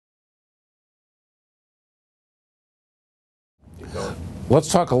Let's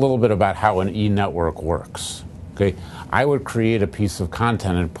talk a little bit about how an e-network works. Okay, I would create a piece of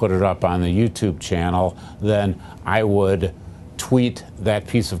content and put it up on the YouTube channel. Then I would tweet that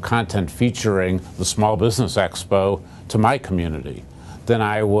piece of content featuring the Small Business Expo to my community. Then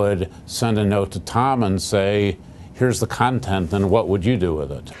I would send a note to Tom and say, here's the content, and what would you do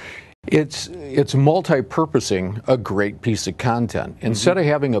with it? It's multi-purposing a great piece of content. Instead of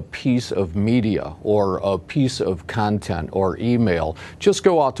having a piece of media or a piece of content or email just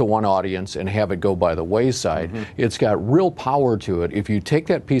go out to one audience and have it go by the wayside, it's got real power to it if you take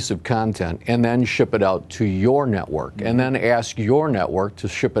that piece of content and then ship it out to your network and then ask your network to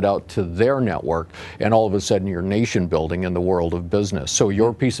ship it out to their network, and all of a sudden you're nation building in the world of business. So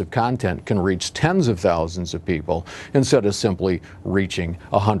your piece of content can reach tens of thousands of people instead of simply reaching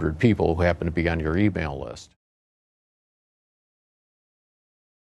 100 people who happen to be on your email list.